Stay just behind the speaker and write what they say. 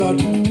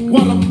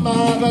What a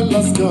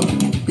marvelous God.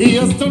 He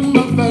has done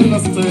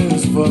marvelous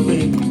things for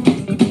me.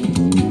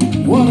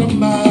 What a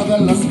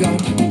marvelous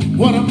God.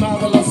 What a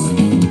marvelous.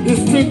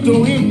 He's still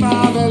doing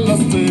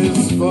marvelous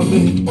things for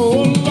me.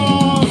 Oh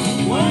Lord.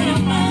 What a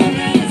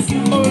marvelous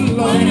God. Oh Lord.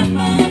 What a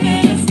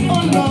marvelous God.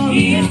 Oh Lord.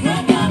 He has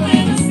done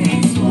marvelous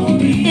things for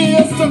me. He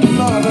has done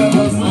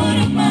marvelous. What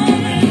a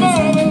marvelous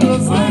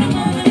Marvelous. What a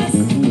marvelous.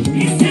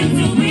 He's still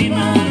doing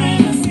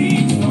marvelous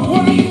things for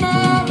What a me.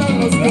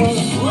 marvelous God.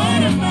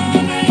 What a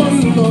marvelous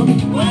Oh Lord.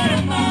 What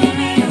a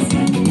marvelous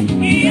God.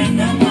 He has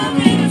done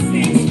marvelous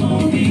things for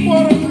me.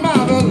 What a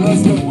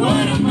marvelous God.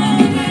 What a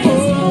marvelous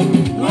Oh,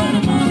 What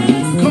a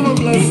marvelous come on,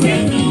 bless He's still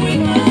him.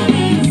 doing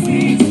marvelous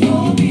things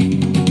for me.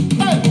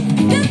 Hey.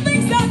 The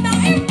things that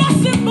are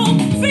impossible,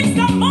 things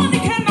that money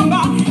cannot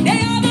buy, they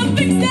are the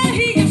things that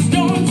He has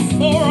done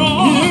for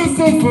us. He is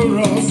done for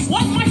us.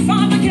 What my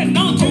father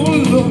cannot do,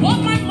 Oh, Lord. what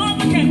my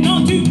mother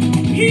cannot do,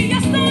 He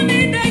has done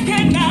it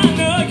again and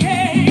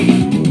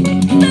again.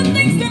 The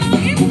things that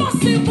are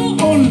impossible,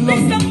 Oh, Lord.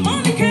 things that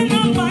money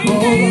cannot buy,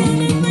 they are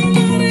the things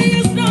that He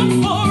has done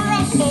for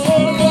us.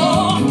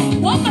 Oh,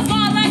 what my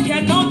father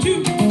cannot do,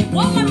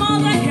 what my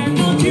mother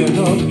cannot do,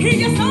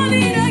 He has done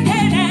it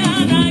again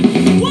and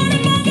again. What a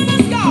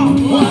marvelous God!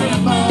 What a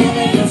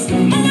marvelous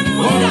God.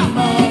 What a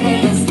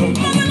marvelous God.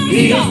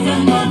 He has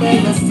done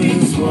marvelous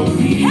things for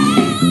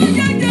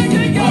me.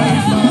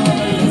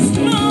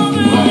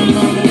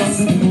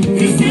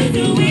 He's still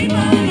doing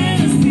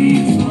marvelous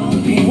things for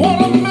me.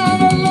 What a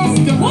marvelous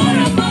God. What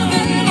a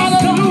marvelous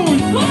God.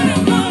 Hallelujah. What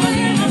a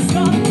marvelous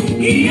God.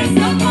 He has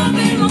done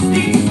marvelous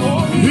things for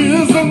me. He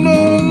is a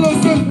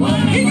marvelous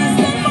God. He has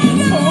done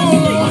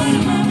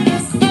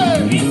marvelous things.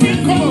 Hey, He's still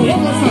come on, doing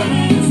one more time.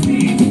 marvelous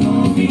things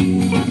for me.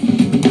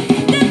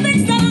 The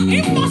things that are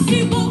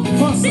impossible,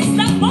 things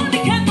that money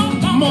cannot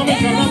buy, Money they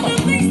cannot are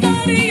the things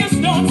that He has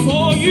done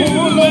for you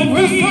Oh, Lord, and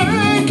we me.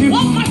 thank you.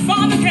 What my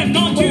father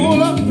cannot do, Oh,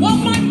 Lord. what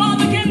my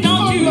mother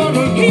cannot do, Lord,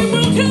 Lord, He Lord.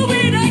 will do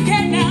it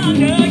again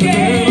and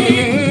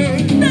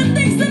again. The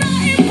things that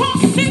are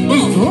impossible,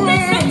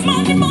 things that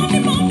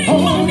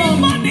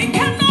money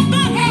cannot buy.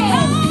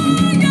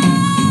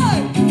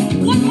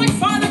 What my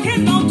father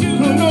cannot do,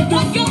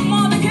 what your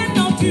mother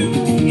cannot do,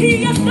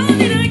 He has done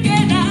it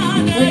again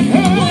and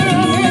again. What a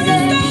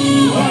marvelous God.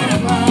 What a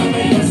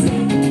marvelous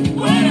God.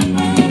 What a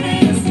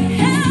marvelous God.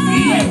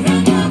 He has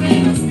done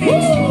marvelous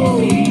things for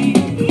me.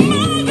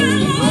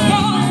 Marvelous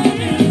God.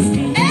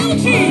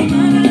 LG,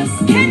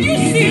 can you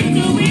see?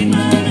 Doing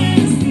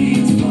marvelous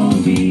things for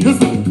me.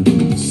 Listen,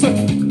 say,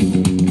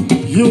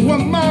 you were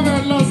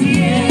marvelous.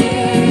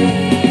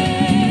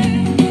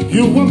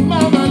 You were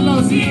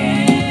marvelous.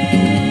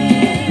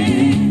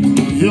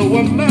 You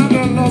were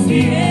marvelous.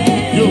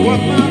 You were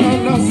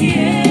marvelous.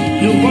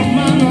 You were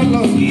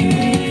marvelous.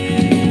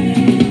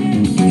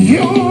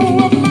 You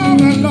were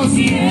marvelous.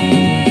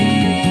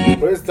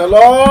 Praise the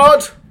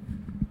Lord.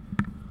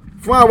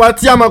 Fún àwa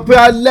tí a mọ̀ pé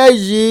alẹ́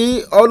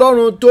yìí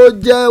Ọlọ́run tó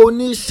jẹ́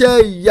oníṣẹ́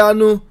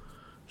ìyanu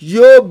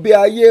yóò bẹ̀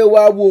ayé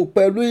wa wò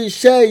pẹ̀lú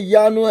iṣẹ́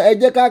ìyanu. Ẹ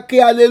jẹ́ ká ké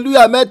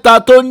hallelujah mẹ́ta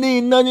tó ní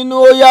iná nínú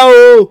ó yá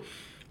o.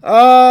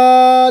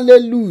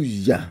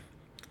 Hallelujah.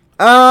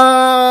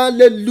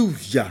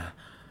 Hallelujah.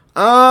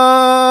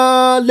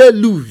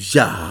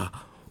 Hallelujah.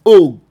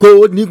 Ògo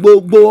ní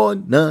gbogbo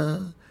ọ̀nà.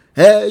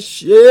 Ẹ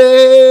ṣé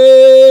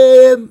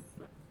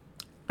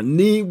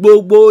ní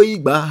gbogbo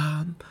ìgbà.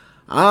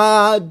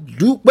 A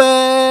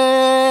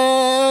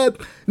dúpẹ́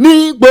ní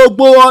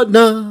gbogbo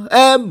ọ̀nà.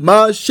 Ẹ má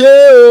ṣe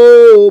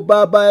o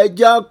bàbá, ẹ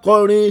jẹ́ á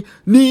kọrin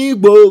ní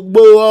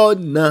gbogbo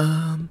ọ̀nà.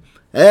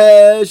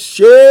 Ẹ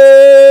ṣé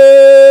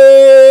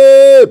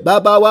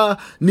bàbá wa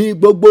ní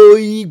gbogbo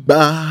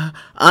ìgbà.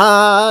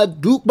 A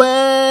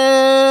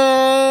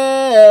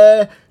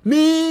dúpẹ́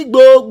ní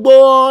gbogbo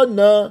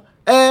ọ̀nà.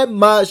 Ẹ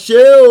má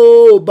ṣe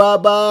o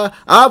bàbá,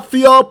 a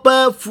fi ọpẹ́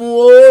fún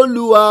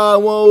Olúwa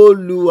àwọn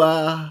olúwa.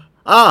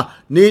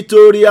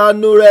 Nítorí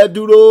àánú rẹ̀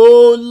dúró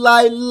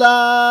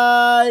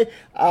láéláé.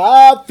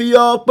 A fi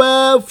ọpẹ́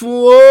fún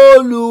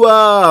Olúwa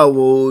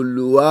àwọn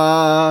olúwa.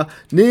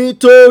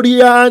 Nítorí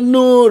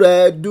àánú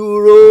rẹ̀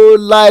dúró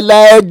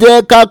láéláé. Ẹ jẹ́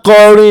ká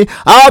kọrin.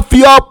 A fi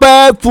ọpẹ́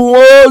fún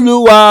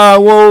Olúwa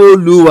àwọn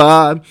olúwa.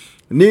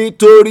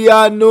 Nítorí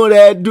àánú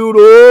rẹ̀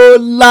dúró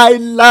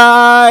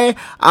láéláé.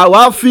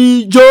 Àwa fi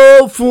ijó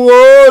fún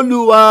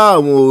Olúwa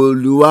àwọn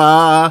olúwa.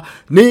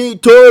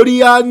 Nítorí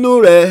àánú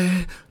rẹ̀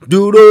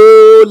dúró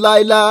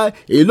láéláé.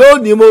 Èló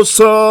ni mo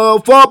san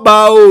fọ́ba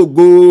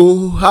ògo,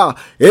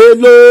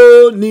 èló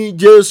ni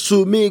Jésù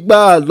mi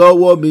gbà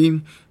lọ́wọ́ mi.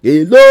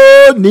 Èló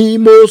ni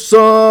mo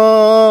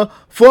san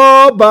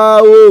fọ́ba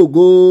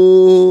ògo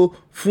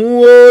fún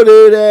oore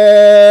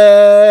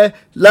rẹ̀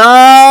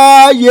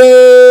láyé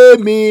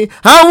mi.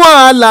 Àwọn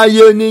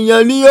alààyè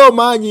ènìyàn ni yóò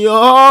máa yìn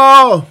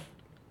ọ́.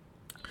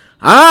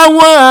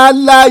 Àwọn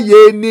alààyè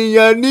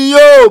ènìyàn ni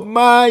yóò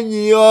máa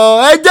yìn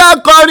ọ́. Ẹ jẹ́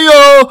kọrin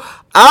o.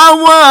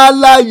 Àwọn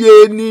alààyè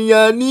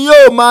ènìyàn ni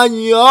yóò máa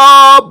yìn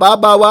ọ́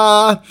bàbá wa.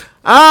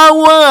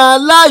 Àwọn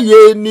alààyè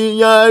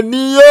ènìyàn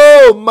ni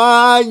yóò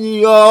máa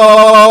yìn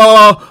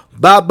ọ́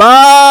bàbá.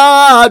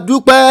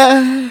 Àdúpẹ́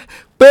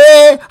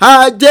pé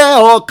a jẹ́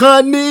ọ̀kan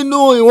nínú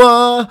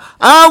ìwọ̀n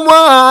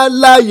àwọn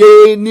alààyè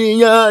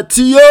ènìyàn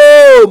tí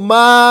yóò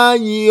máa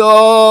yìn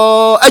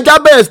ọ́. Ẹ já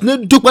bẹ̀rẹ̀ sí ní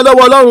dúpẹ́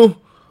lọ́wọ́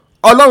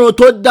Ọlọ́run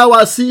tó dá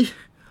wa sí,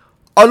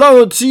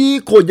 Ọlọ́run tí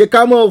kò jẹ́ ká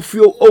máa fi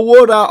owó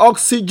ra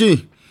oxygen.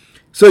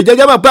 So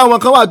ìjẹ́jẹ́ mọ̀ pé àwọn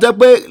kan wà tó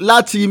pé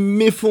láti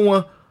mí fún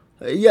wọn,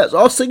 yes,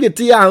 oxygen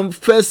tí à ń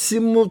fẹ́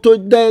símú tó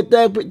dẹ́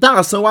tá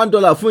à san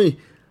 $1 fún yìí,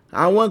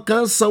 àwọn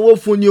kan sanwó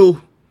fún ni o.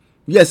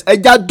 Yes, ẹ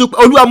já dúpẹ́.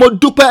 Olúwa mo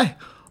dúpẹ́,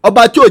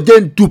 ọba tí ò jẹ́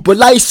ń dùbò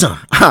láìsàn.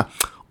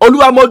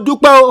 Olúwa mo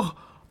dúpẹ́ o,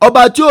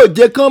 ọba tí ò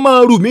jẹ́ kán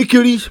máa rù mí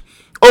kiri.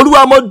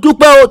 Olúwa mo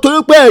dúpẹ́ o,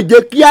 torí pé ẹ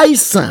jẹ́ kí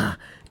àìsàn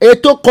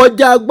ètò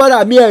kọjá agbára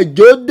mi,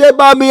 ẹ̀jọ́ dé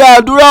bá mi.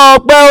 Àdúrà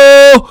ọpẹ́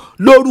o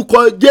lórúkọ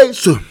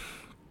Jésù,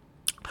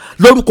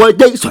 lórúkọ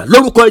Jésù,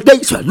 lórúkọ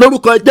Jésù,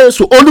 lórúkọ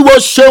Jésù. Olúwa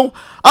ṣeun,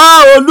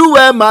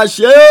 Olúwa ẹ mà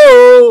ṣe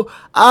o,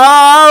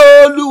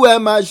 Olúwa ẹ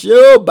mà ṣe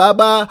o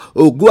bàbá,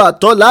 ògo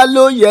àtọ́lá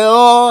ló yẹ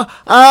ọ́,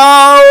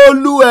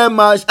 Olúwa ẹ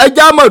mà ṣe.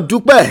 Ẹja mọ̀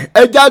dúpẹ́,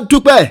 ẹja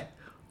dúpẹ́.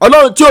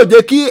 Ọlọ́run tí ò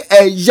jẹ́ kí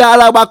ẹ̀yà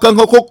ara wa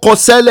kankan kó kọ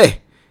sẹ́lẹ̀.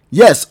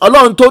 Yes,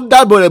 Ọlọ́run tó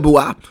dáàbò rẹ̀ bò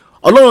wá,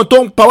 Ọlọ́run tó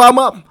ń pa wá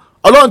mọ́,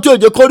 Ọlọ́run tí ò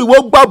jẹ́ kóríwó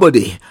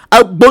gbàbọ̀dẹ̀.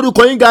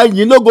 Agbórúkọ yín ga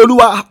yìn lógo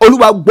Olúwa.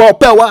 Olúwa gbọ́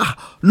ọpẹ́ wa,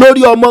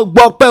 lórí ọmọ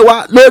gbọ́ ọpẹ́ wa,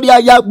 lórí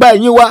aya gba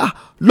ẹ̀yìn wa,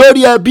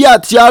 lórí ẹbí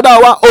àti ará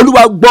wa.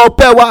 Olúwa gbọ́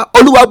ọpẹ́ wa,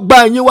 Olúwa gba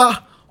ẹ̀yìn wa.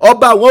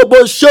 Ọba àwọn ọba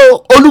ṣé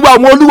o, Olúwa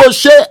àwọn olúwo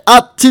ṣé,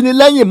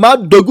 àtìlẹ́yìn má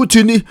dojú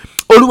tì ní.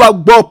 Olúwa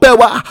gbọ́ ọpẹ́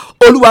wa,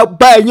 Olúwa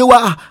gba ẹ̀yìn wa.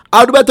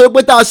 Adúpẹ́ tó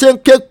pé tá a ṣe ń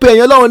ké pe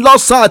ẹ̀yìn Ọlọ́run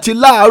lọ́sàn-án àti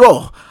láàárọ̀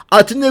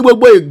àti ní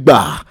gbogbo ìgbà.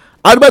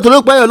 Adúpẹ́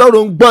tó pé ẹ̀yìn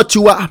Ọlọ́run gbọ́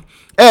tiwa.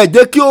 Ẹ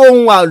jẹ́ kí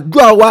ohun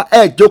àdúrà wa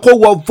ẹ jẹ́ kó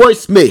wọ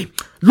voice mail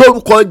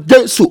lórúkọ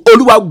Jésù.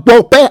 Olúwa gbọ́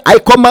ọpẹ́,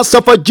 àìkọ́má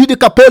sọfọ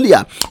jídìkà pólíà.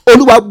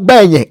 Olúwa gba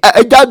ẹ̀yìn.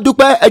 Ẹja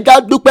dúpẹ́, ẹja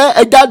dúpẹ́,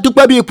 ẹja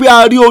dúpẹ́ bíi pé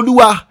a rí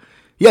Olúwa.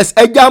 Yes,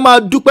 ẹja máa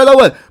dúpẹ́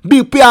lọ́wọ́ ẹ̀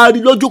bíi pé a rí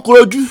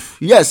lójúkorojú.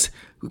 Yes,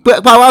 pé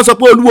àwa sọ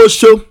pé Olúwa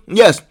ṣeun.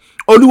 Yes,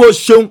 Olúwa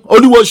ṣeun,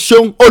 Olúwa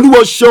ṣeun,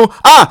 Olúwa ṣeun,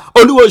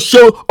 Olúwa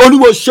ṣeun,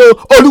 Olúwa ṣeun,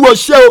 Olúwa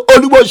ṣeun,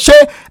 Olúwa ṣe.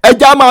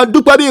 Ẹja máa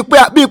dúpẹ́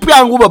bíi pé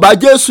àwọn bàbá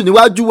Jésù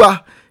níwájú wa.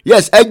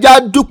 Yes, ẹja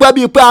dúpẹ́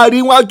bíi pé a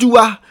rí níwájú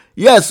wa.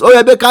 Yes, ó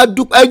yẹ pé ká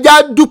dúpẹ́, ẹja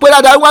dúpẹ́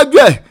dáadáa níwájú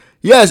ẹ̀.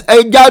 Yes,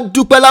 ẹja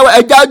dúpẹ́ lọ́wọ́,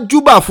 ẹja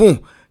júbà fún.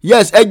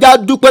 Yes, ẹja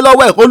dúpẹ́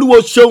lọ́wọ́ ẹ̀. Olúwa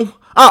ṣeun.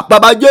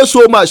 Bàbá Jésù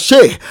ó mà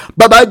ṣe,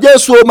 bàbá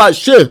Jésù ó mà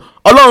ṣe.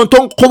 Ọlọ́run tó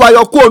ń kó wa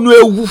yọ kúrò nínú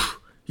ewu.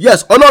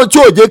 Yes, Ọlọ́run tí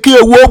ò jẹ́ kí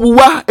ewu ó wu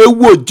wá,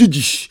 ewu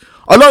òjijì.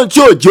 Ọlọ́run tí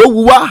ò jẹ́ ó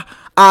wu wá,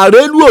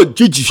 àrélù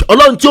òjijì.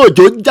 Ọlọ́run tí ò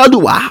jẹ́ ó jálù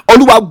wá.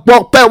 Olúwa gbọ́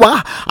ọpẹ́ wa.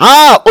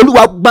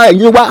 Olúwa gba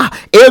ẹ̀yìn wa.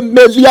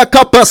 Emelia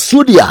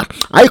kapasudia,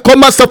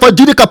 àìkọ́má sọfọ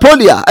jídìkà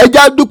pólíà.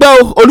 Ẹja dúpẹ́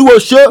o, Olúwa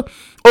ṣe,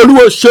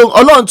 Olúwa ṣeun.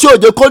 Ọlọ́run tí ò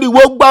jẹ́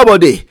kóríwó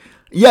gbàbọ̀dẹ̀.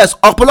 Yes,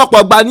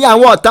 ọ̀pọ̀lọpọ̀ gbà ní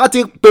àwọn ọ̀tá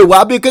ti pè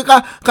wá bí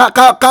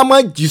ká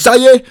mọ̀ jí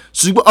sáyé,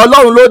 ṣùgbọ́n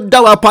Ọlọ́run ló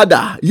dá wa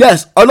padà.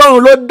 Yes,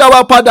 Ọlọ́run ló dá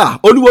wa padà.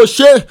 Olúwa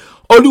ṣe,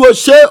 Olúwa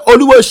ṣe,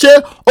 Olúwa ṣe.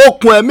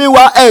 Okùn ẹ̀mí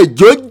wa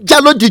ẹ̀jọ́ já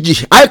lójijì.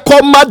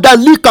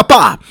 àìkọ́mádàlí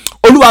kápá.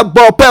 Olúwa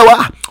gbọ́ ọpẹ́ wa,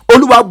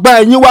 Olúwa gba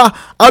ẹ̀yìn wa.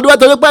 Àdúrà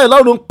tó ní pé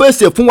Ọlọ́run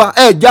pèsè fún wa.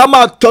 Ẹ̀já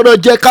máa tọrọ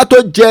jẹ ká tó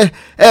jẹ,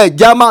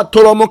 ẹ̀já máa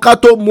tọrọ mu ká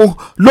tó mu.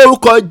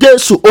 Lórúkọ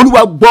Jésù,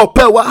 Olúwa gbọ́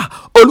ọpẹ́ wa,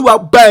 Olúwa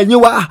gba ẹ̀yìn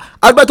wa.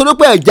 Àdúrà tó ní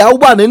pé ẹ̀já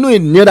wà nínú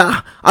ìnira,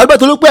 àdúrà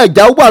tó ní pé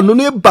ẹ̀já wà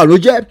nínú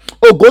ìbànújẹ́.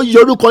 Ògo yí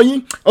orúkọ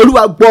yín.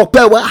 Olúwa gbọ́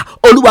ọpẹ́ wa,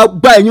 Olúwa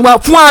gba ẹ̀yìn wa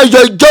fún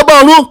ayọ̀ ìjọba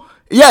ọ̀run.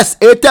 Yes,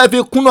 ètò ẹ̀ fi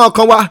kúnnà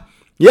ọkàn wa.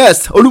 Yes,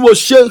 Olúwa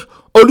ṣe,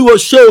 Olúwa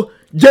ṣe o.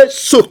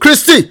 Jésù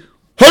Kristi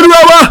Olúwa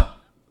wa.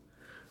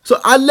 So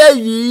alẹ́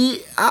yìí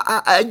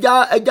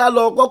ẹja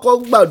lọ kọ́kọ́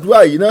gbàdúrà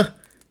yìí náà.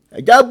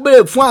 Ẹja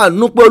béèrè fún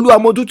àánú pé Olúwa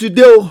mo tún ti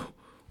dé o.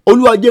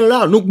 Olúwa jẹ́ n rí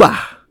àánú gbà.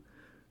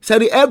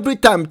 Sẹ́ni every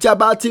time tí a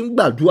bá ti ń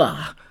gbàdúrà,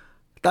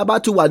 tá a bá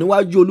ti wà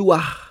níwájú Olúwa,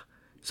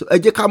 so ẹ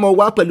jẹ́ ká máa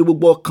wá pẹ̀lú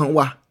gbogbo ọkàn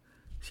wa.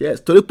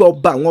 Yes, torí pé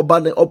ọba àwọn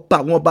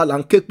ọba là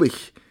ń ké pè.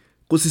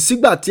 Kò sì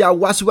sígbà tí a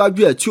wá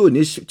síwájú ẹ̀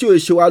tí ò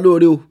ṣe wá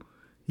lóore o.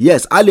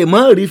 Yes, a lè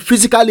mọ̀ rí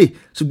physically,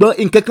 ṣùgbọ́n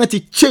nǹkan kan ti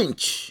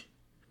change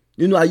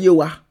nínú ayé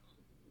wa.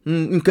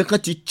 Nǹkan kan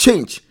ti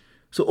change.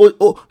 So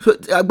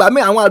àgbà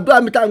mi àwọn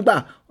àdúrà mi tá ń gbà,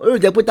 ó yóò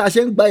jẹ́ pé tá a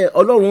ṣe ń gbà yẹn,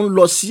 Ọlọ́run ń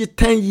lọ sí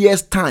 10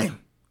 years time.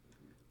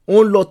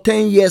 Ó ń lọ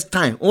 10 years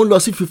time, ó ń lọ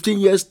sí 15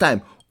 years time.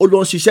 Ó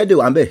lọ ń ṣiṣẹ́ dè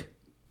wá ń bẹ̀.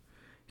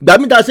 Ìgbà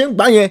mi tá a ṣe ń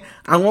gbà yẹn,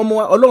 àwọn ọmọ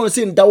wa Ọlọ́run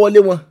sì ń dáwọ́lé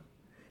wọn.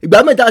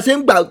 Ìgbà mi tá a ṣe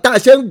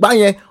ń gbà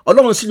yẹn,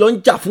 Ọlọ́run sì lọ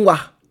ń jà fún wa.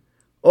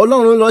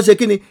 Ọlọ́run ló ń ṣe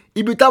kíni,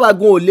 ibi táwa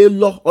gan ò lè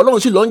lọ, Ọlọ́run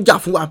sì lọ ń jà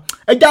fún wa.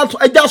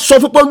 Ẹja sọ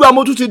fún pé Olúwa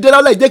mo tún ti dé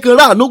lálẹ́, jẹ́ kí n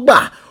ráàánú gbà.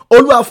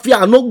 Olúwa fi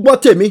àánú gbọ́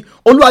tèmi.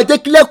 Olúwa jẹ́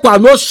kí lẹ́kọ̀ọ́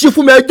àánú ṣí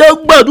fún mi. Ẹ jẹ́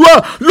gbàdúrà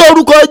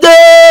lórúkọ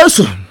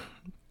Jésù.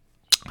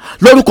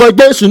 Lórúkọ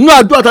Jésù, nínú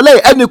àdúrà tẹ́lẹ̀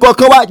ẹnì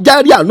kọ̀ọ̀kan wa jẹ́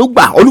rí àánú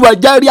gbà. Olúwa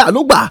jẹ́ rí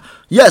àánú gbà.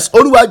 Yes,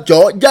 Olúwa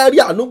jọ̀ọ́ jẹ́ rí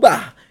àánú gbà.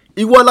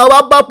 Ìwọ la wá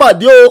bá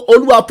pàdé o,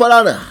 Olúwa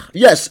farahàn.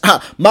 Yes,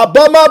 má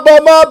bọ́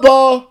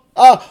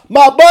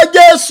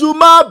Jésù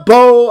má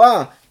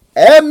bọ̀.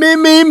 Ẹ̀mí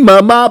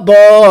mímọ́ máa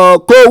bọ̀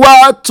kó wá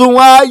tún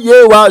ayé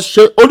wa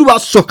ṣe. Olúwa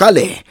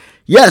sọ̀kalẹ̀.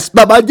 Yes,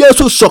 bàbá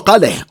Jésù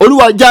sọ̀kalẹ̀.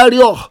 Olúwa járe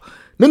ọ̀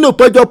nínú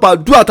ìpéjọpọ̀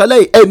àdúrà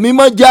tẹ́lẹ̀, ẹ̀mí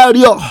mọ́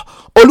járe ọ̀.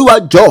 olúwa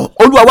jọ̀ọ́,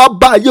 olúwa wá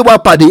bá ayé wa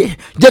pàdé,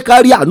 jẹ́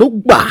ká rí àánú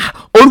gbà,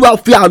 olúwa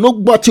fi àánú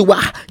gbọ́ tiwa,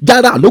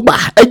 jára àánú gbà,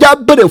 ẹja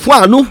béèrè fún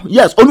àánú.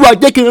 Yes, olúwa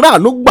jẹ́ kí n rá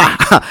àánú gbà.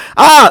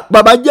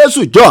 Bàbá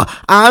Jésù jọ̀ọ́,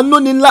 àánú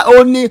ni ńlá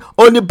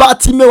oní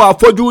Bátíméù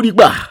afọ́jú rí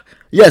gbà.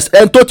 Yes,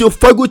 ẹni tó ti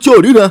fọ́jú tí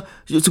ò ríran,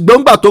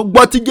 ṣùgbọ́n gbà tó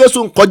gbọ́ tí Jésù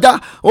ń kọjá,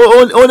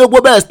 ó ní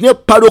gbọ́ bẹ́ẹ̀ sí ní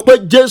pariwo pé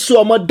Jésù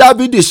ọmọ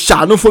Dáfídì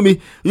ṣàánú fún mi,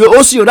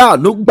 ó sì rá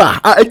àánú gbà.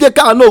 Ẹ jẹ́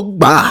ká àánú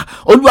gbà,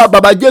 olúwa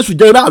bàbá Jésù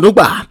jẹ́ rá àánú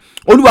gbà,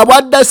 olúwa wá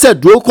dẹ́sẹ̀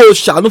dúró kó o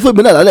ṣàánú fún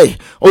mi náà lálẹ́,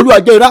 olúwa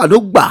jẹ́ rá àánú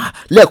gbà,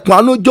 lẹ̀kùn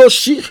àánú jó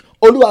ṣí,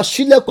 olúwa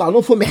ṣílẹ̀kùn àánú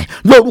fún mi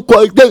lórúkọ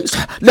Jésù,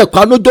 lẹ̀kùn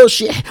àánú jó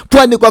ṣí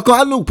fún ẹnì kankan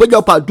àánú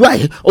péjọpọ̀ àdúrà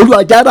yìí, olúwa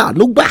jẹ́ rá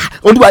àánú gbà,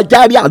 olúwa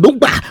jẹ́ rí àánú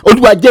gbà,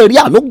 olúwa jẹ́ rí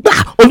àánú gbà,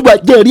 olúwa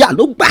jẹ́ rí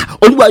àánú gbà,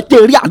 olúwa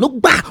jẹ́ rí àánú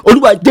gbà,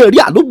 olúwa jẹ́ rí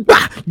àánú gbà.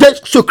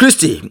 Jésù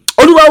Kristi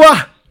olúwa wa.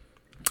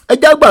 Ẹ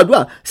jẹ́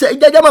gbàdúrà. Ṣé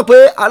ẹ jẹ́ mọ̀ pé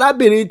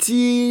arábìnrin tí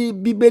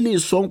bíbélì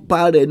sọ ń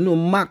pa rẹ̀ nínú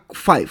Mark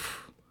 5,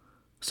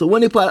 so wọ́n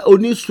nípa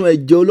onísun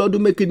ẹ̀jẹ̀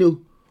ọlọ́dún mékìní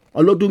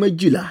ọlọ́dún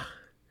 12.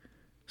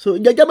 So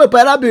jẹ́ mọ̀ pé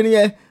arábìnrin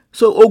yẹn,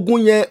 so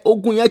ogun yẹn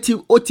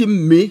ó ti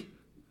mí,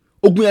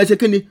 ogun yẹn ṣe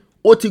kí ni,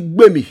 ó ti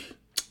gbé mi.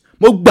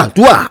 Mo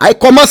gbàdúrà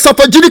àìkọ́mọ́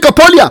sọ́fọ́ jíríkà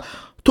pọ́lìà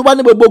tó bá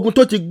ní gbogbo ogun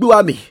tó ti gbé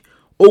wa mì,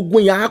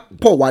 ogun yẹn á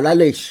pọ̀ wá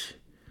lálẹ́ yìí.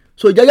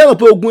 So jẹ́ mọ̀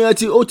pé ogun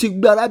yẹn ó ti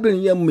gbé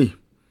arábìnrin yẹn mì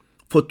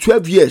for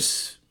 12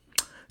 years.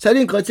 Sẹ́ni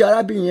nǹkan tí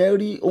arábìnrin yẹn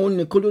rí, òun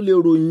nìkan ló lè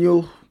ròyìn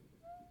o.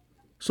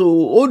 So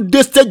ó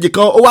dé stage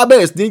kan, ó wá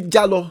bẹ̀rẹ̀ sí ní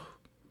já lọ,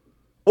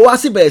 ó wá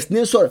sì bẹ̀rẹ̀ sí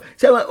ní sọ̀rọ̀.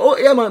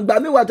 Sẹ́wọ̀n gbà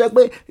mí wà tó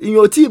pé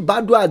ìyàn tí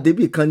ìbádùn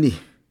àdébì kan ni,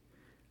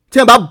 tí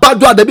wọ́n bá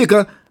bádùn àdébì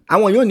kan,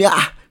 àwọn èèyàn ní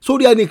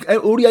sórí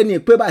orí ẹni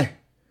pé báyìí,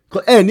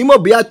 ẹ ní mọ̀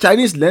bóyá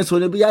Chinese lẹ́sọ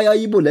ni, bóyá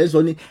Igbo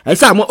lẹ́sọ ni, ẹ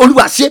sáà mọ̀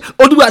olúwa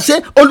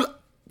ṣe.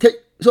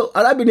 So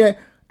arábìnrin yẹn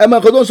ẹ mọ̀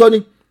nǹkan tó ń sọ ni,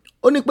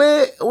 ó ní pé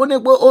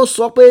ó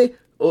sọ pé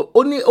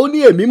ó ní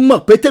èmi mọ̀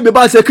pé tèmi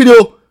bá ṣe kiri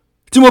o,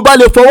 tí mo bá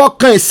lè fọwọ́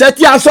kan ìṣẹ́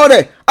tí a sọ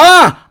rẹ̀,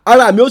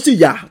 ara mi ó sì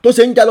yá, tó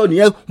ṣe ń jà lọ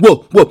nìyẹn.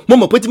 Wò mo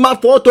mọ̀ pé tí máa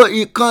fọwọ́ tó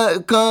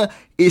kan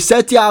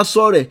ìṣẹ́ tí a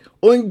sọ rẹ̀,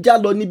 ó ń jà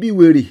lọ níbi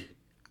wèrè.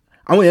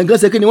 Àwọn èèyàn gan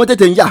ṣe kí ni, wọ́n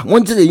tètè ń yà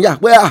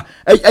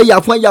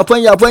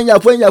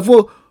pé ẹ̀yà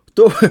fún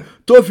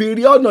tó fi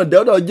rí ọ̀nà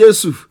dọ́dọ̀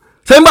Jésù.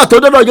 Sẹ́yìnbà tó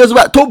dọ́dọ̀ Jésù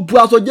báyìí, tó bu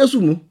aṣọ Jésù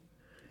mú.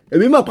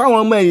 Èmi mọ̀ pé àwọn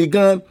ọmọ ẹ̀yìn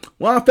gan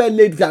wọ́n á fẹ́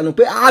lè dànù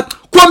pé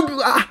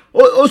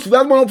oṣù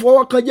fẹ́ mọ́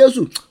fọwọ́ kan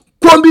Jésù,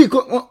 kọ́ńbì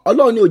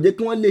Ọlọ́run ni ò jẹ́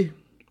kí wọ́n lè.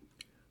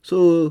 So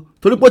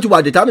torí pé ó ti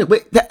wà determine pé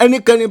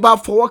ẹnikẹ́ni bá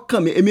fọwọ́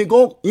kàn mí, èmi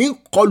gan yín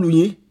kọlù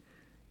yín.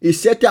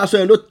 Ìṣẹ́ tí aṣọ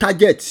yẹn ló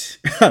target.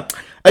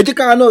 Ẹ jẹ́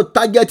káwọn náà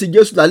target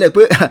Jésù lálẹ́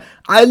pé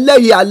alẹ́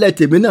yìí alẹ́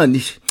tèmi náà ni.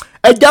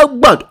 Ẹ jẹ́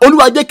gbà,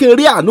 olúwa jẹ́ kí n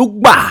rí àánú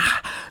gbà,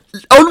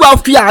 olúwa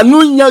fi àánú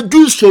yanjú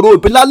ìṣòro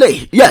ìbílálẹ̀.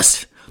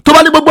 Yes, tó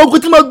bá ní gbogbo ogun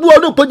tí mo gbọ́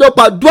ọdún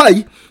péjọpọ̀ àdúrà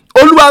yìí,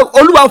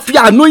 olúwa fi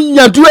àánú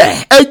yanjú ẹ̀.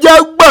 Ẹ jẹ́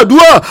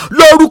gbàdúrà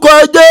lórúkọ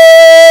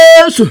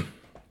Jésù,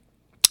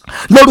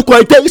 lórúkọ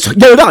Jésù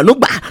jẹ́ rí àánú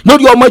gbà,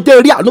 lórí ọmọ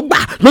jẹ́ rí àánú gbà,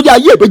 lórí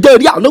ayé mi jẹ́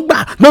rí àánú gbà,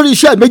 lórí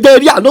iṣẹ́ mi jẹ́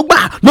rí àánú gbà,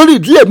 lórí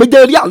ìdílé mi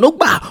jẹ́ rí àánú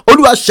gbà.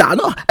 Olúwa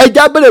ṣàánú.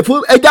 Ẹja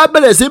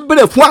bẹ̀rẹ̀ sí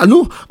bẹ̀rẹ̀ fún àánú.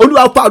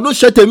 Olúwa fàánú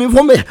ṣe tèmi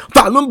fún mi,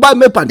 fàánú bá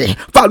mi pàdé,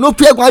 fàánú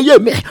fẹ́gun ayé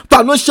mi,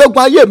 fàánú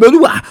ṣẹ́gun ayé mi.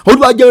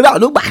 Olúwa jẹ́ rí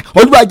àánú gbà,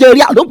 olúwa jẹ́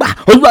rí àánú gbà,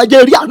 olúwa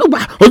jẹ́ rí àánú gbà,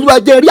 olúwa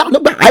jẹ́ rí àánú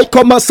gbà.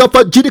 àìkọ́mọ sọfọ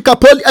jíríkà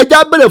pọ́lì. Ẹja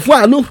bẹ̀rẹ̀ fún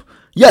àánú.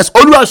 Yes,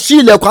 olúwa ṣí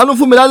ilẹ̀kùn àánú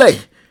fún mi lálẹ́.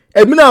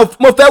 Èmi náà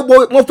mo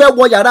fẹ́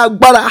wọ yàrá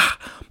agbára,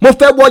 mo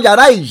fẹ́ wọ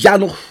yàrá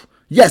ìyanu.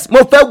 Yes, mo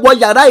fẹ́ wọ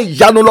yàrá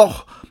ìyanu lọ,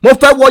 mo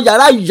fẹ́ wọ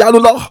yàrá ìyanu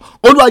lọ.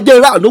 Olúwa jẹ́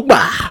rí àánú gbà,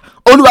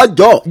 olúwa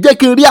jọ̀ọ́ jẹ́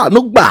kí n rí àánú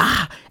gbà.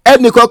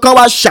 Ẹnìkankan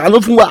wá ṣàánú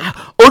fún wa.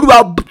 Olúwa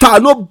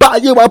fàánú bá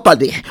ayé wa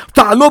pàdé,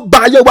 fàánú bá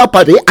ayé wa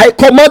pàdé.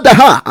 àìkọ́mọ́dà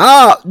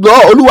lọ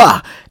olúwa,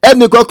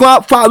 ẹnìkankan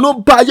fàánú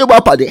bá ayé wa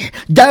pàdé.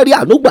 járí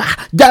àánú gbà,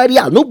 járí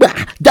àánú gbà,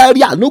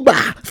 járí àánú gbà,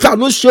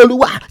 fàánú ṣe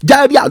olúwa,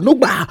 járí àánú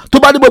gbà. Tó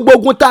bá ní gbogbo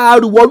ogun tá a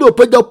rù wọlé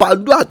òpéjọpọ̀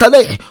àdúrà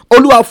tẹ́lẹ̀,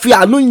 olúwa fi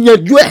àánú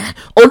yanjú ẹ̀.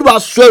 Olúwa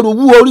sọ ẹrù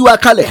wú orí wa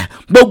kalẹ̀,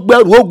 gbogbo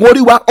ẹrù ogun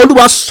orí wa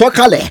olúwa sọ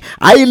kalẹ̀.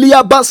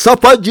 àìlíyàbá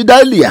sọfọ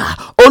jìdáìlìyà,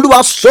 olúwa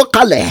sọ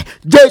kalẹ̀.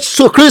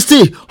 Jésù Kristi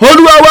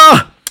olúwa wa.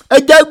 Ẹ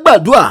jẹ́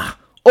gbàdúrà.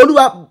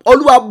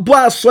 Olúwa bọ́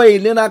aṣọ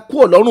ìnira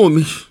kúrò lọ́rùn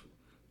mi.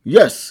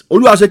 Yes,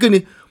 olúwa ṣe kí ni,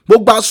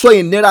 gbogbo aṣọ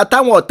ìnira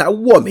táwọn ọ̀tá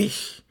wọ̀ mí,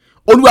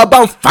 olúwa bá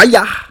ń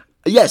fàyà.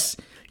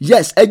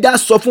 Yes, ẹja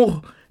sọ fún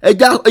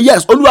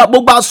yes, olúwa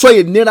gbogbo aṣọ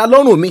ìnira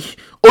lọ́rùn mi,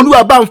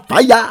 olúwa bá ń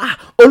fàyà.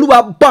 Olúwa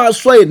bá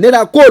aṣọ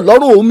ìnira kúrò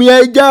lọ́rùn mi.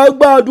 Ẹja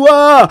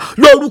gbàdúrà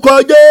lórúkọ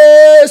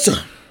Jésù.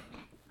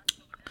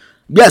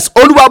 Yes,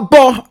 olúwa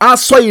bọ́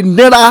aṣọ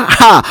ìnira.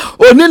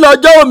 Òní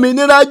lọ́jọ́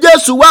òmìnira,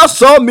 Jésù wá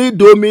sọ mí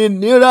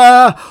dòmìnira.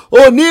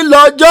 Òní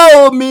lọ́jọ́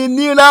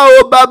òmìnira,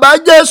 o bàbá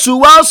Jésù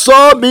wá sọ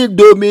mí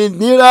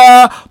dòmìnira.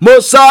 Mo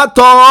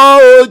sátọ̀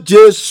o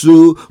Jésù,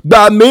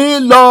 gbà mí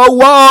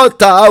lọ́wọ́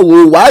ọ̀tá, ò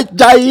wá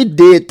já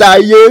ìdè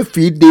táyé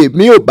fìdè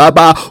mí, o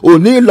bàbá.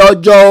 Òní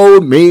lọ́jọ́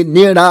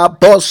òmìnira,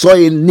 bọ́ aṣọ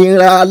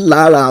ìnira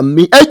lára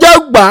mi. Ẹ jẹ́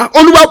gbà,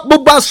 olúwa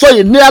gbogbo aṣọ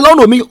ìnira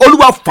lọ́rùn mi,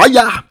 olúwa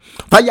fàyà,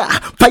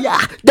 fàyà,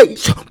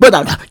 days,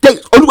 brother, days,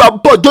 olúwa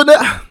bọ́ jóná.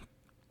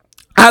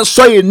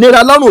 aṣọ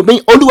ìnira lọ́rùn mi,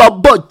 olúwa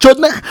bọ́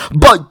jóná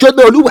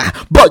olúwa,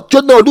 bọ́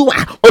jóná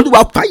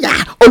olúwa fàyà,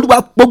 olúwa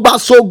gbogbo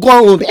aṣọ ogun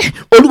ọrùn mi,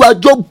 olúwa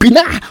jó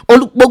bínà,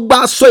 gbogbo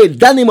aṣọ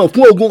ìdánimọ̀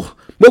fún ogun,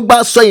 gbogbo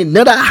aṣọ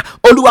ìnira,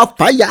 olúwa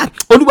fàyà,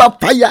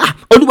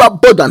 olúwa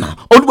bọ̀dànà,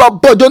 olúwa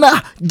bọ̀jọ́nà.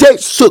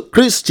 Jésù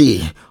Kristi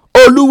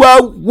olúwa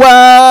wá,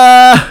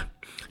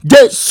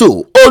 Jésù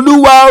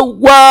olúwa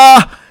wá.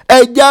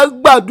 Ẹja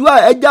gbàdúrà,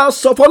 ẹja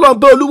sọ fọ́lọ́run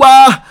pé olúwa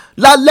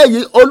lálẹ́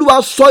yìí, olúwa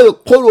sọ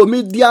ìkorò mi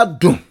di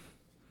adùn.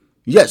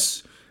 Yes,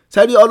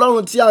 sẹ́rí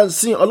ọlọ́run tí a ń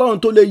sìn, ọlọ́run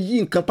tó lè yí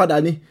nǹkan padà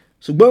ni,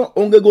 ṣùgbọ́n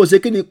ohun gẹ́gẹ́ ṣe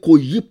kí ni, kò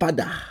yí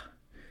padà.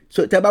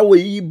 So tẹ́ bá wo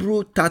Hebrew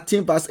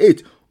 13:8,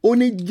 ó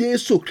ní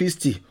Jésù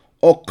Kristi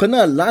ọ̀kan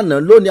náà lánàá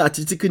lónìí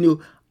àti títí kíni o,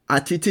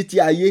 àti títí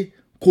ayé,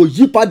 kò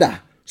yí padà,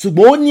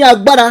 ṣùgbọ́n ó ní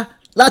agbára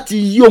láti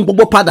yí ohun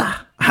gbogbo padà.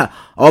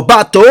 Ọba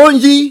tó ń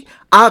yí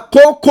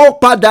àkókò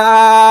padà,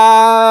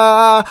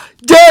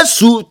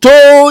 Jésù tó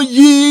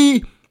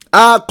yí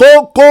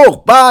àkókò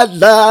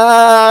padà,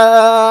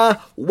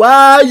 wá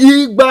yí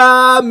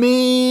gbà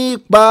mí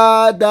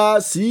padà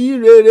sí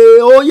rere.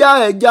 Ó yá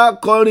ẹja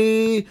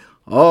kọrin,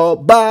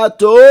 ọba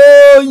tó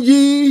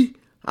yí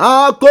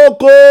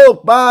àkókò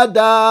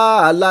padà,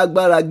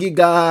 alágbára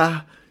gíga,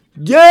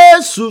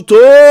 Jésù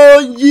tó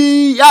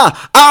yí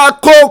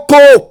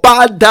àkókò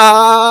padà,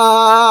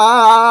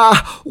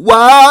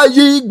 wá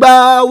yí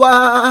gbà wá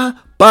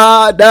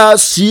padà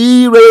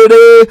sí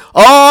rere.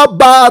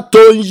 Ọba tó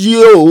ń yí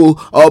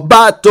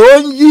ọba tó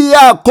ń yí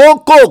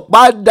àkókò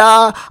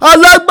padà,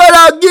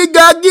 alágbára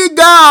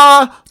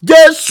gíga,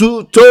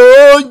 Jésù tó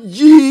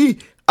yí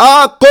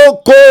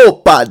àkókò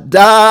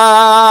padà.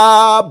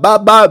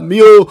 Bàbá mi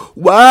ò,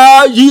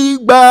 wá yí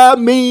gbà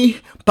mí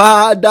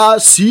padà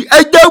sí.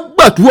 Ẹ jẹ́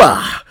gbàdúrà,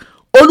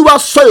 olúwa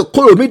sọ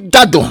ìkorò mi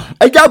dàdùn.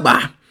 Ẹ jẹ́ àgbà,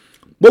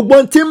 gbogbo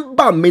ohun tí ń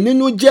bà mí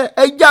nínú jẹ́,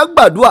 ẹ jẹ́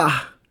gbàdúrà.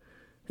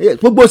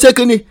 Gbogbo ṣé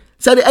kí ni,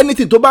 sẹ́ni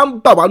anything tó bá ń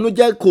bà wá nínú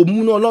jẹ́ kò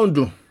múnú Ọlọ́run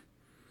dùn.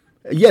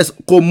 Yes,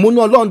 kò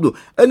múnú Ọlọ́run dùn.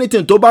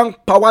 Anything tó bá ń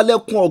pa wá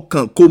lẹ́kún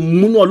ọkàn kò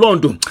múnú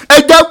Ọlọ́run dùn. Ẹ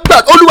jẹ́ gbàdúrà,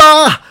 olúwa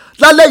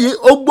lálẹ́ yìí,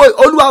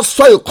 olúwa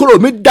sọ ìkorò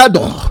mi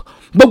dàdùn.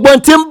 Gbogbo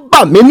ohun tí ń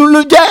bà mí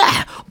nínú jẹ́,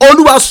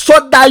 olúwa sọ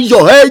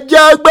dayọ̀. Ẹ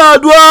jẹ́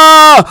gbàdúrà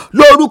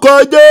lórúkọ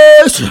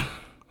Jésù.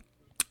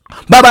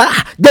 Bàbá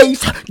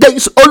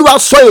Jésù, olúwa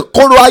sọ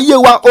ìkorò ayé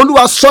wa,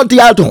 olúwa sọ di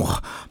adùn.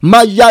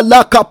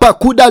 Mayala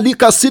kapakuda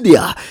lika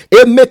sidia,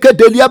 emeke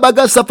delia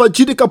baga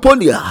safajiri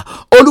kapolia.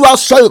 Olúwa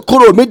sọ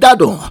ìkorò mi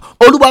dàdùn,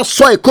 olúwa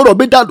sọ ìkorò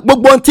mi dàdùn.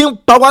 Gbogbo ohun tí ń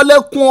pa wá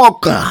lẹ́kún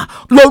ọkàn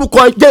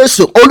lórúkọ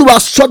Jésù, olúwa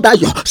sọ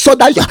dayọ̀,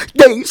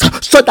 Jésù,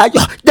 sọ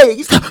dayọ̀,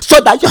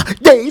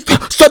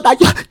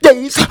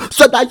 Jésù,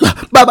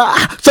 bàbá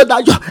sọ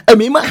dayọ̀,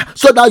 ẹ̀mí mọ́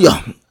sọ dayọ̀.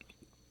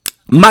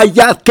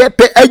 Maya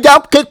kepe, ẹja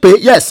kepe,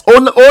 yes, ó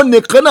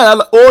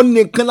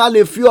nìkan la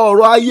lè fi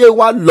ọ̀rọ̀ ayé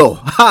wa lọ.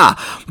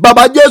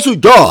 Bàbá Jésù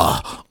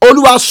jọ̀ọ́,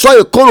 olúwa sọ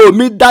ìkorò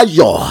mi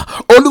dayọ̀,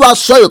 olúwa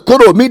sọ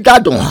ìkorò mi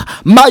dàdùn.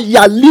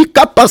 Maya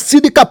lika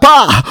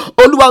pasidikapa,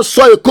 olúwa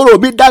sọ ìkorò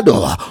mi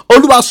dàdùn,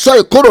 olúwa sọ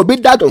ìkorò mi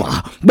dàdùn.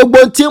 Gbogbo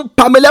tí ń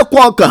pa mí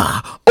lẹ́kún ọkàn,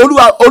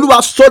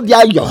 olúwa sọ di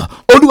ayọ̀,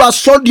 olúwa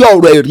sọ di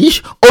ọ̀rọ̀ ẹ̀rí,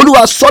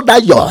 olúwa sọ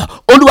dayọ̀,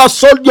 olúwa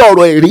sọ di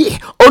ọ̀rọ̀ ẹ̀rí,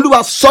 olúwa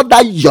sọ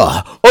dayọ̀,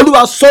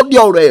 olúwa sọ di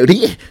ọ̀rọ̀ ẹ̀rí.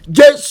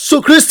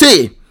 Jésù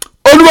Kristi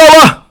olúwa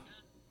wa.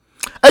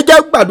 Ẹ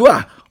jẹ́ gbàdúrà,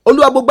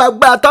 olúwa gbogbo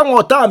agbára táwọn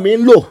ọ̀tá mi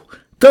ń lò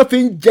tó fi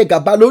ń jẹ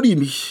gàba lórí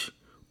mi,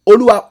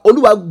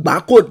 olúwa gbà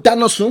kó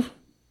dáná sun.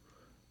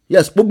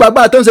 Yes, gbogbo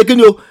agbára tó ń ṣe kí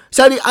ni o,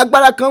 sẹ́rí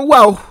agbára kan wà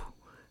o.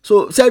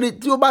 So sẹ́rí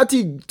tí ó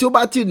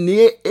bá ti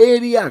ní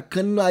area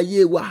kan nínú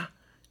ayé wa,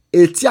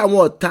 ètí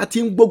àwọn ọ̀tá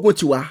tí ń gbógun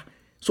ti wá,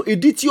 so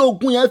ìdí tí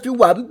ogun yẹn fi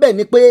wà níbẹ̀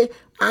ni pé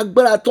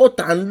agbára tó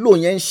tà ń lò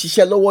yẹn ń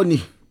ṣiṣẹ́ lọ́wọ́ ni.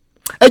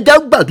 Ẹ jẹ́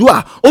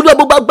gbàdúrà, olúwa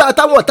gbogbo agbára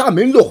táwọn ọ̀tá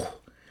mi ń lò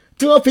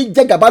tí wọ́n fi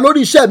jẹ gàba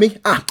lórí iṣẹ́ mi,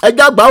 ẹ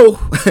jẹ́ gbà o.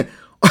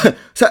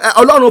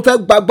 Ọlọ́run fẹ́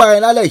gba agbára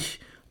yẹn lálẹ́ yìí,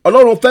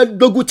 ọlọ́run fẹ́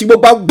dógun ti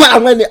gbogbo agbára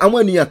àwọn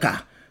ènìyàn ká.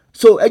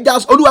 So ẹ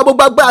jẹ́ olúwa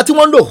gbogbo agbára tí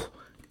wọ́n ń lò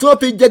tí wọ́n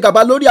fi jẹ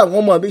gàba lórí àwọn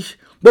ọmọ mi,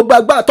 gbogbo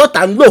agbára tó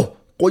tà ń lò,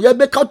 kò yẹ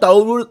bí káwọ́tà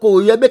orí, kò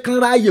yẹ bí kán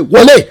ráàyè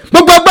wọlé.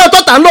 Gbogbo agbára tó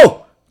tà ń lò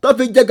tó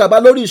fi jẹ gàba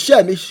lórí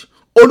iṣẹ́ mi,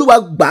 olúwa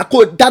gbà kó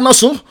dáná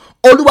sun.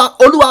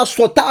 Olúwa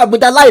sọ̀tá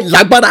àgbẹ̀dá láì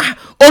lágbára,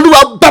 olúwa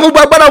bá gbogbo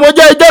agbára wọn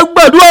jẹ́. Ẹ jẹ́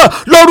gbàdúrà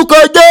lórúkọ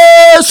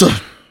Jésù,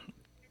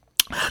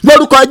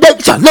 lórúkọ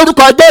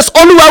Jésù,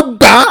 olúwa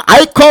gbà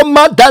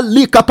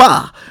àìkọ́mọ́dálì kápá.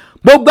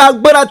 Gbogbo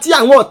agbára tí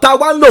àwọn ọ̀tá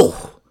wa ń lò,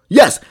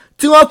 yes,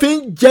 tí wọ́n fi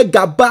ń jẹ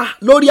gàba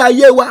lórí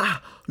ayé wa,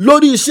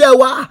 lórí iṣẹ́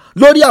wa,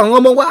 lórí àwọn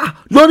ọmọ wa,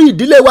 lórí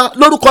ìdílé wa,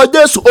 lórúkọ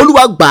Jésù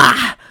olúwa gbà,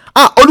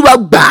 olúwa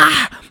gbà.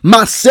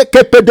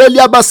 Màseke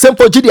pedelia bá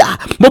sẹ́ńfọ̀jìdìá,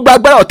 gbogbo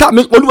agbára ọ̀tá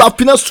mi, olúwa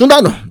finá sun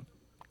dànù.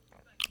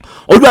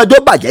 Olúwa jọ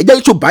bàjẹ́, jẹ́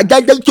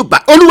ìṣùbà,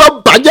 olúwa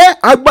bàjẹ́.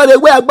 Agbára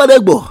ewé, agbára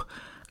egbò,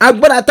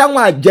 agbára táwọn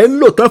àjẹ́ ń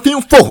lò tán fi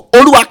ń fò,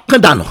 olúwa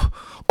kàn dànù.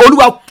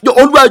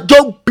 Olúwa jọ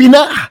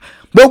gbiná.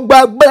 Gbogbo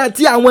agbára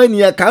tí àwọn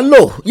ènìyàn kan ń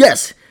lò,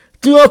 yes,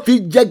 tí wọ́n fi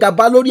jẹ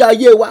gàba lórí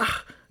ayé wa,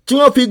 tí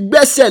wọ́n fi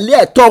gbẹ́sẹ̀ lé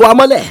ẹ̀tọ́ wa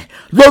mọ́lẹ̀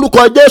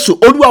lórúkọ Jésù.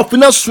 Olúwa fi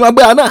iná sun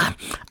agbára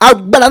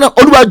náà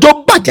Olúwa jọ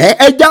bàjẹ́,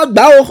 ẹja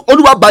gbà ó,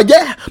 Olúwa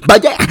bàjẹ́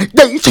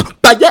Jésù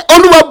bàjẹ́,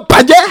 Olúwa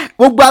bàjẹ́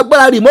gbogbo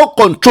agbára remote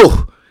control.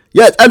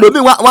 Yes,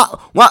 ẹlòmíì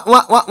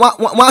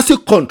wọ́n á sì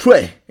control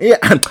ẹ̀.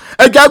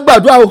 Ẹja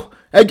gbàdúrà o,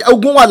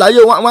 ogun wà láyé,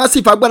 wọ́n á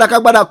sì fi agbára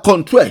kágbára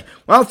control ẹ̀,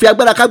 wọ́n á fi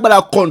agbára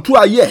kágbára control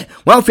ayé ẹ̀,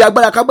 wọ́n á fi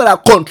agbára kágbára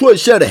control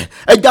iṣẹ́ rẹ̀.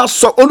 Ẹja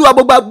sọ, Olúwa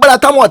gbogbo agbára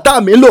táwọn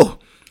ọ̀tá mi lò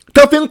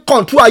tó fi ń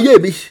control ayé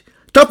mi,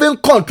 tó fi ń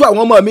control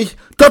àwọn ọmọ mi,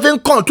 tó fi ń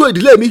control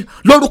ìdílé mi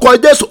lórúkọ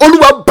Jésù.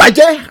 Olúwa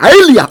bàjẹ́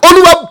àìlìyà,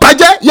 Olúwa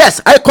bàjẹ́.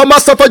 Yes, àìkọ́má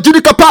sọfọ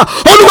jíríkàpá,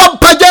 Olúwa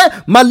bàjẹ́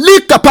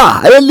màlíkàpá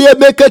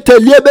eliemekete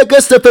liemeke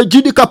sẹfẹ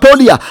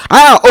jíríkàpọ́lìyà.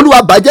 Olúwa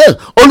bàjẹ́,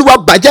 Olúwa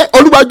bàjẹ́,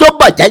 Olúwa jọ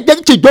bàjẹ́,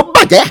 jẹ́jìjọ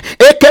bàjẹ́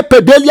èké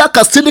pèdélíà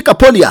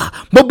kàsíníkàpọ́lìyà.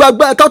 gbogbo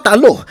agbára tọ́ta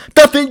lò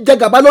tó fi ń jẹ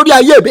gàba lórí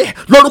ayé mi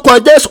lórúkọ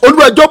Jésù.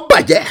 Olúwa jọ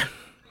bàjẹ́,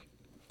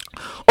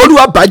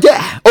 Olúwa bàjẹ́,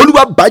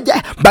 Olúwa bàjẹ́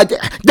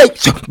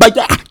Jésù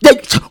bàjẹ́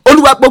Jésù.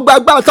 Olúwa gbogbo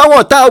agbára táwọn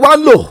ọ̀tá wa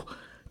ń lò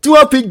tí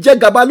wọ́n fi jẹ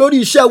gàba lórí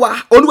iṣẹ́ wa,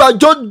 Olúwa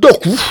jọ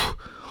dòkú,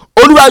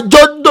 Olúwa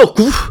jọ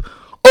dòkú.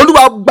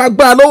 Olúwa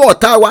gbàgbára lọ́wọ́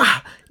ọ̀tá wa.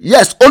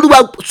 Yes, Olúwa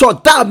sọ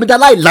ọ̀tá mi dá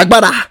láì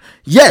lágbára.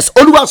 Yes,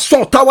 Olúwa sọ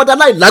ọ̀tá wa dá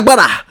láì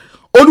lágbára.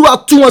 Olúwa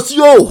tú wọn sí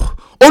o,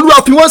 Olúwa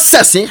fi wọ́n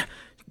ṣẹ̀sín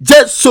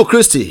Jésù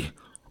Kristi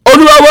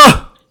Olúwa wa.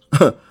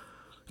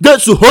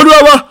 Jésù Olúwa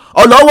wa.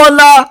 Ọlọ́wọ́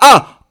ńlá,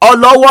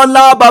 ọlọ́wọ́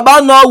ńlá bàbá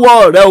náà wọ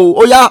rẹ o,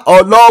 ó yá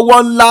ọlọ́wọ́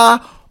ńlá,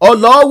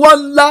 ọlọ́wọ́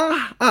ńlá,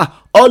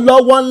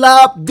 ọlọ́wọ́ ńlá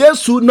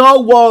Jésù náà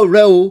wọ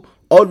rẹ o,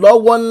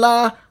 ọlọ́wọ́ ńlá,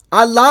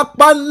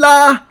 alápá ńlá,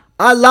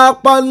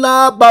 alápá ńlá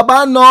bàbá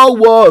náà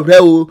wọ rẹ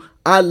o,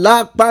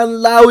 alápá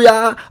ńlá, ó yá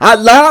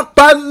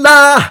alápá ńlá,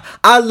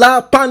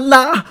 alápá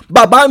ńlá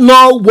bàbá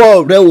náà wọ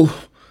rẹ o,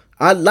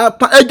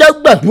 alápá. Ẹ jẹ́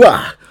gbàdúrà.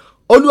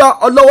 Olúwa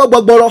ọlọ́wọ́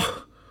gbọgbọrọ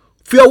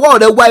fi ọwọ́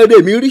rẹ wá ire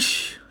mi rí.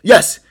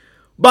 Yes,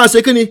 bá a ṣe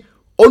kí ni?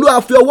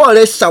 Olúwa fi ọwọ́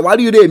rẹ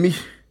ṣàwárí ire mi.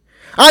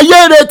 Ayé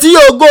ń retí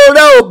ògo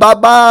rẹ o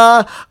bàbá,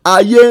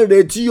 ayé ń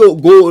retí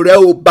ògo rẹ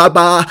o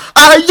bàbá,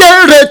 ayé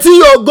ń retí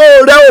ògo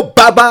rẹ o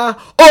bàbá.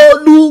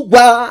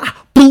 Olúwa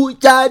bú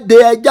jáde,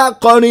 ẹja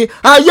kọrin.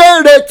 Ayé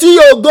ń retí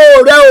ògo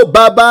rẹ o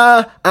bàbá,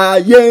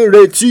 ayé ń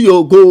retí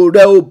ògo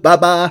rẹ o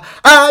bàbá,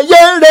 ayé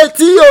ń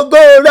retí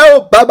ògo rẹ o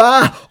bàbá.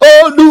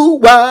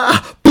 Olúwa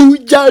bú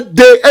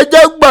jáde. Ẹ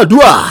jẹ́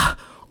gbàdúrà.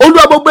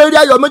 Olúwa gbogbo eré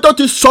ayọ̀ mi tó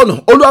ti sọnù,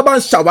 Olúwa bá ń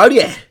ṣàwárí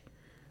ẹ̀.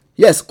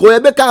 Yes, kò yẹ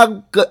bí ká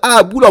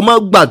àbúrò máa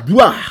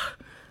gbàdúrà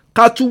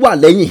ká tún wà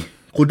lẹ́yìn,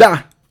 kò dáa.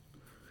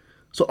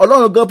 So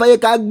Ọlọ́run gan fẹ́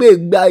ká gbé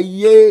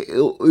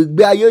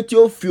ìgbé ayé tí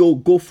ó fi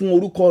ògo fún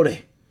orúkọ rẹ̀.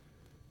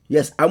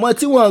 Yes, àwọn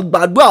tí wọ́n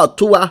gbàdúrà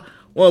tó wa,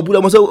 wọ́n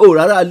búrọ̀ mọ́ sọ ó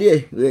rárá alẹ́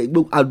ẹ̀,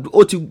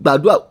 ó ti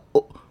gbàdúrà,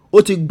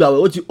 ó ti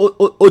gbàwẹ̀,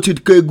 ó ti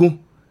kéegun.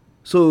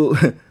 So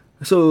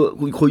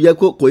kò yẹ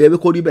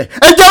kó rí bẹ́ẹ̀.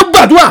 Ẹ jẹ́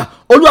gbàdúrà.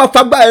 Olúwa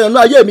fagbára ẹ̀rọ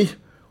náà ayé mi,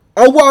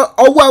 ọwọ́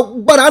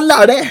agbára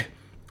ńlá rẹ̀,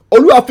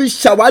 Olúwa fi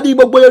ṣàwárí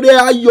gbogbo eré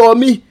ayọ̀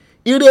mi,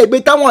 ire mi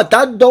táwọn ọ̀tá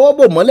dọwọ́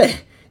bò mọ́lẹ̀,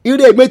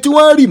 ire mi tí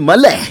wọ́n rì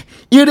mọ́lẹ̀,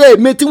 ire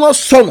mi tí wọ́n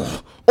sọnù.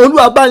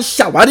 Olúwa bá ń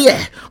ṣàwárí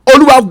ẹ̀,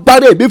 Olúwa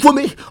gbàre mi fún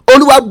mi,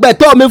 Olúwa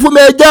gbẹ̀tọ́ mi fún mi.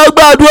 Ẹ jẹ́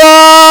gbàdúrà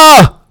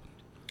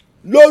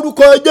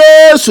lórúkọ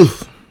Jésù.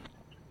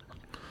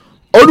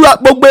 Olúwa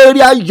gbogbo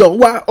eré ayọ̀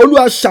wa,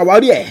 Olúwa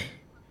ṣàwárí ẹ̀.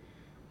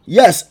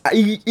 Yes,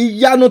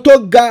 ìyanu tó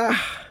ga,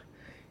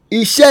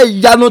 iṣẹ́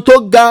ìyanu tó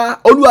ga,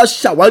 Olúwa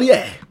ṣàwárí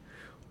ẹ̀.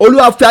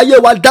 Olúwa fi ayé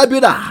wa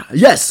dábìrà.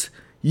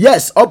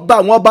 Yes, ọba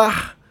àwọn ọba,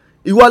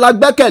 ìwọ la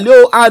gbẹ́kẹ̀lé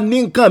o, a ní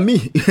nǹkan mi.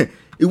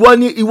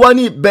 ìwọ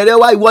ni ìbẹ̀rẹ̀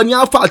wa, ìwọ ni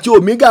alpha àti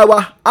omega wa.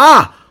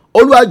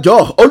 Olúwa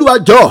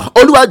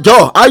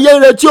jọ̀ọ́, ayé ń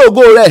retí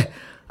ògo rẹ̀,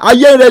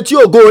 ayé ń retí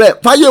ògo rẹ̀,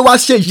 fáyé wa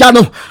ṣe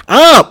ìyanu.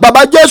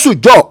 Bàbá Jésù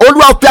jọ̀ọ́,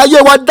 Olúwa fi ayé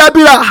wa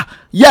dábìrà.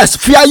 Yes,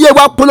 fi ayé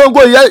wa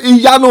polongo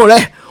ìyanu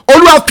rẹ̀.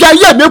 Olúwa fi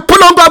ayé mi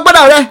polongo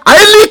agbára rẹ̀.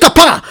 Àìlí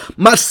kàpá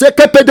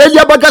màsẹ́kẹ́pẹ́dẹ́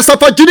yẹ́bọ́gá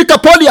sọfọ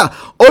jíríkàpọ́lìà.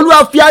 Olúwa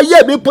fi ayé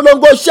mi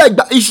polongo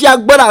iṣẹ́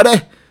agbára rẹ̀.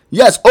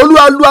 Yes,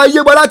 Olúwa lu ayé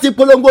wa láti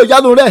polongo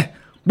ìyanu rẹ̀.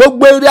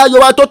 Gbogbo eré ayọ̀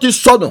wa tó ti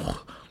sọnù,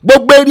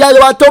 gbogbo eré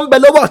ayọ̀ wa tó ń bẹ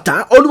lọ́wọ́ ọ̀tá,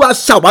 Olúwa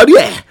ṣàwárí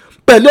ẹ̀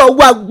pẹ̀lú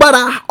ọwọ́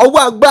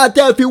agbára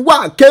tẹ́ fi wá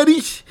àkérí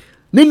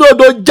nínú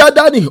odò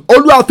Jádánì.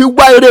 Olúwa fi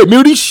wá eré mi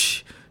rí.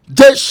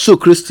 Jésù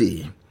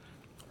Kristi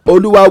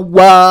Olúwa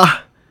wá.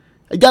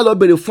 Ẹ já lọ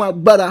bèrè fún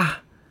agbára.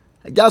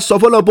 Ẹ já sọ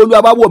fọlọ́ pé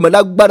Olúwa bá wọ̀ mí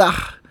lágbára,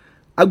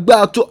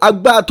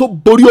 agbára tó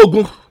borí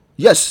ogun.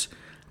 Yes,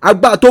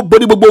 agbára tó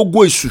borí gbogbo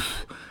ogun èṣù,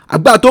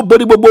 agbára tó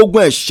borí gbogbo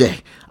ogun ẹ̀ṣẹ̀,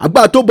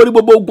 agbára tó borí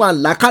gbogbo ogun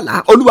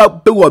àlákàlà. Olúwa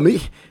gbé wọ̀ mí,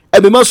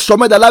 ẹ̀mí mọ́ sọ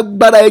mẹ́ta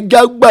lágbára. Ẹ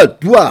já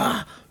gbàdúrà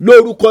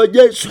lórúkọ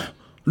Jésù,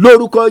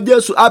 lórúkọ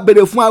Jésù. A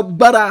bèrè fún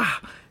agbára,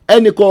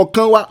 ẹnì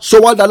kọ̀ọ̀kan wa sọ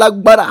wá dá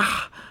lágbára.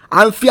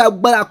 À ń fi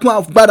agbára kún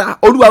agbára.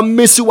 Olúwa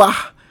mí sí wa.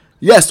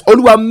 Yes,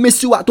 Olúwa mí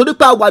sí wa, torí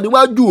pé a wà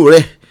níwájú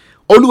rẹ̀.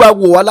 Olúwa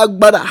wò wá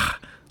lágbára,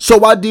 sọ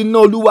wá di iná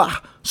Olúwa,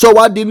 sọ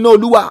wá di iná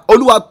Olúwa.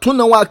 Olúwa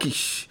túnà wá kì,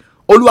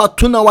 Olúwa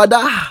túnà wá dá,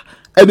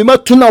 ẹ̀mí mọ́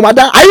túnà wá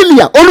dá.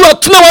 Àìlìyà, Olúwa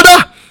túnà wá dá.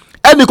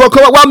 Ẹnì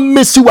kọ̀ọ̀kan wá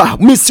mí sí wa,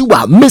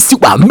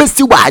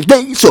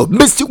 Jésù,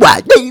 mí sí wa,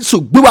 Jésù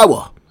gbé wa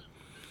wọ̀.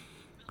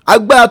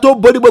 agbára tó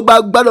borí gbogbo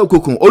agbára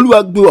òkùnkùn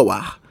olúwa gbé wọ̀ wá,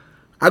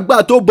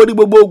 agbára tó borí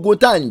gbogbo ogun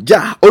tá à ń jà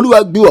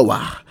olúwa gbé wọ̀ wá.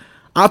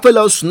 A fẹ́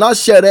lọ sùn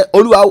láṣẹ rẹ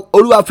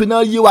olúwa fi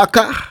iná yí wa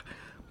ká.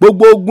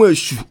 Gbogbo ogun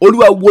èṣù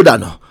olúwa wó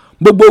dànù,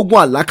 gbogbo ogun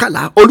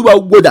àlákàlà olúwa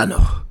wó dànù.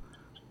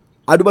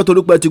 Adúpẹ́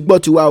torí pé ti gbọ́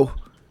tiwa o,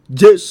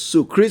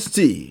 Jésù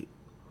Kristi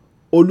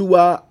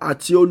olúwa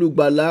àti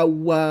olùgbàlà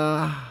wa.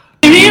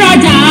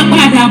 Ìrírọ̀jà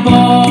padà bọ̀,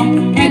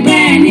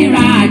 ẹgbẹ́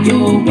nira àjò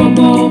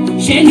gbogbo,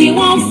 ṣe ni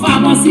wọ́n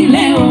fàbọ̀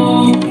sílẹ̀ o,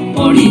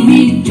 orí mi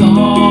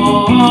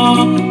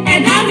jọ̀ọ́.